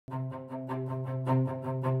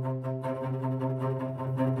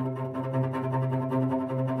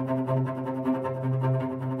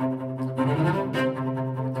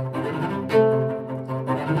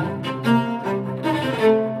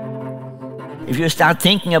If you start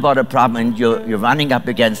thinking about a problem and you're running up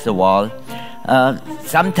against the wall,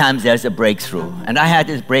 sometimes there's a breakthrough. And I had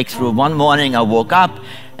this breakthrough. One morning I woke up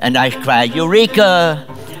and I cried, "Eureka!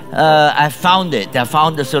 I found it. I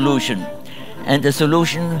found the solution." And the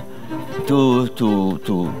solution to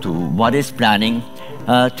what is planning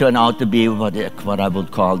turned out to be what I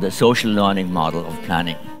would call the social learning model of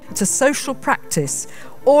planning. It's a social practice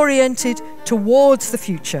oriented towards the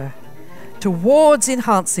future, towards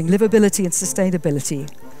enhancing livability and sustainability,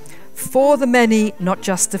 for the many, not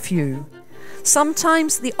just the few.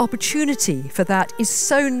 Sometimes the opportunity for that is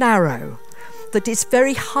so narrow that it's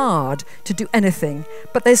very hard to do anything,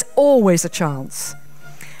 but there's always a chance.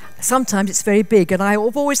 Sometimes it's very big, and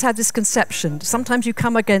I've always had this conception. Sometimes you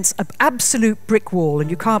come against an absolute brick wall and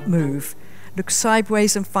you can't move. Look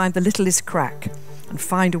sideways and find the littlest crack, and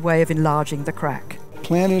find a way of enlarging the crack.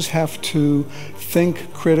 Planners have to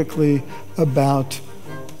think critically about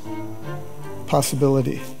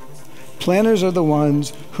possibility. Planners are the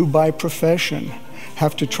ones who, by profession,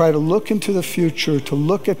 have to try to look into the future, to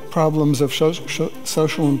look at problems of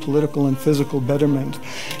social and political and physical betterment,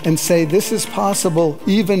 and say this is possible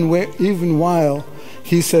even while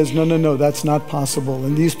he says, no, no, no, that's not possible.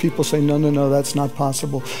 And these people say, no, no, no, that's not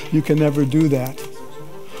possible. You can never do that.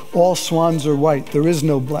 All swans are white. There is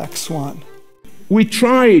no black swan. We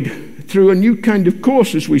tried, through a new kind of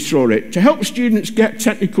course as we saw it, to help students get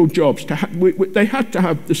technical jobs. They had to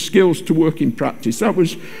have the skills to work in practice. That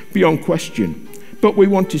was beyond question. But we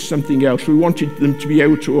wanted something else. We wanted them to be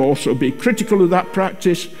able to also be critical of that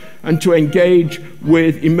practice and to engage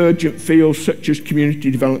with emergent fields such as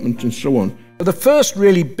community development and so on. The first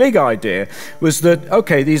really big idea was that,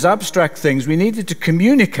 okay, these abstract things, we needed to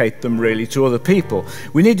communicate them really to other people.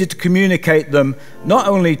 We needed to communicate them not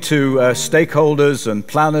only to stakeholders and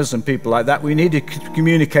planners and people like that, we needed to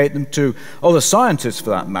communicate them to other scientists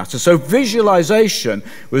for that matter. So visualization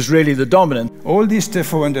was really the dominant. All these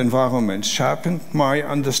different environments sharpened my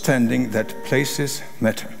understanding that places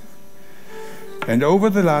matter. And over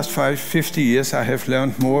the last 50 years, I have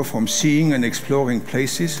learned more from seeing and exploring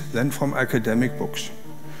places than from academic books.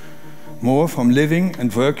 More from living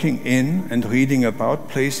and working in and reading about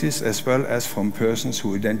places, as well as from persons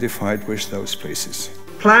who identified with those places.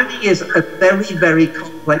 Planning is a very, very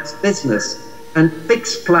complex business, and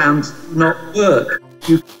fixed plans do not work.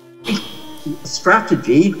 You take a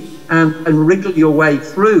strategy and wriggle your way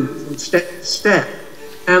through from step to step.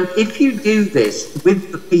 And if you do this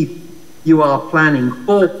with the people you are planning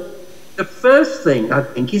for, the first thing, I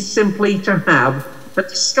think, is simply to have a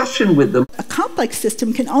discussion with them. A complex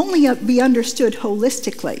system can only be understood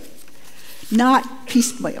holistically, not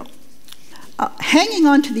piecemeal. Hanging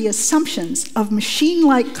on to the assumptions of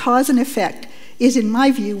machine-like cause and effect is, in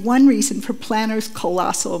my view, one reason for planners'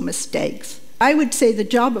 colossal mistakes. I would say the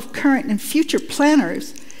job of current and future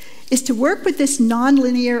planners is to work with this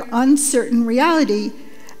nonlinear, uncertain reality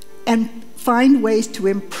and find ways to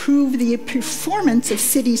improve the performance of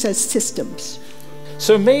cities as systems.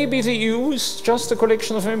 So maybe the EU is just a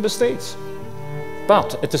collection of member states.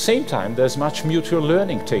 But at the same time, there's much mutual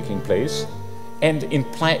learning taking place. And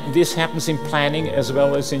this happens in planning as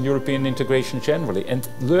well as in European integration generally. And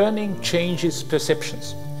learning changes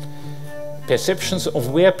perceptions. Perceptions of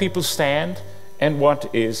where people stand and what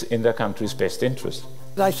is in their country's best interest.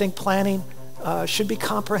 I think planning should be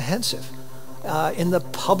comprehensive. In the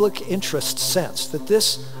public interest sense, that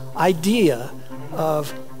this idea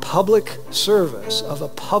of public service, of a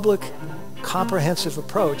public comprehensive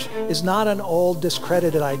approach, is not an old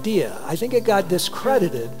discredited idea. I think it got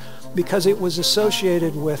discredited because it was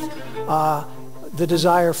associated with the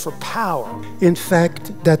desire for power. In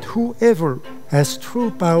fact, that whoever has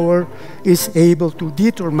true power is able to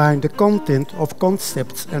determine the content of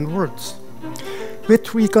concepts and words.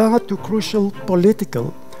 With regard to crucial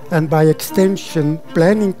political and by extension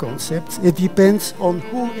planning concepts, it depends on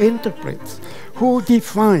who interprets, who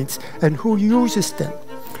defines and who uses them,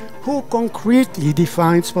 who concretely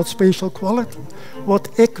defines what spatial quality, what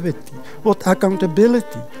equity, what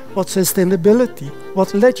accountability, what sustainability,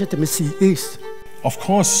 what legitimacy is. Of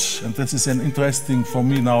course, and this is an interesting for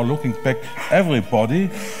me now looking back, everybody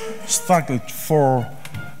struggled for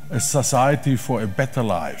a society for a better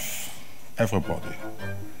life, everybody.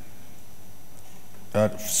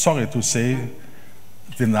 Sorry to say,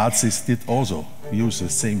 the Nazis did also use the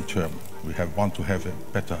same term. We want to have a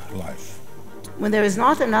better life. When there is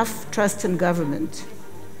not enough trust in government,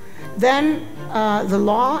 then the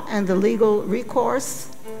law and the legal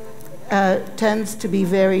recourse tends to be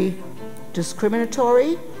very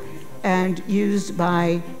discriminatory and used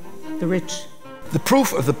by the rich. The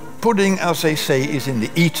proof of the pudding, as they say, is in the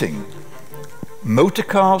eating. Motor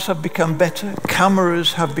cars have become better,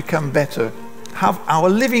 cameras have become better. Have our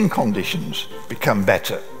living conditions become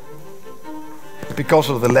better? Because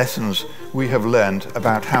of the lessons we have learned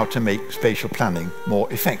about how to make spatial planning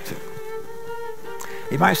more effective.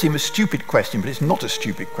 It might seem a stupid question, but it's not a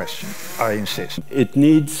stupid question, I insist. It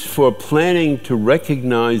needs for planning to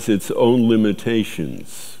recognize its own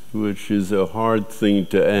limitations, which is a hard thing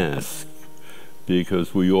to ask,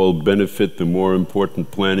 because we all benefit. The more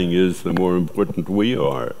important planning is, the more important we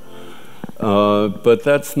are. But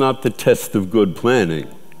that's not the test of good planning.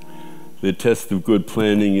 The test of good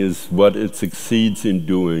planning is what it succeeds in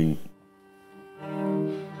doing.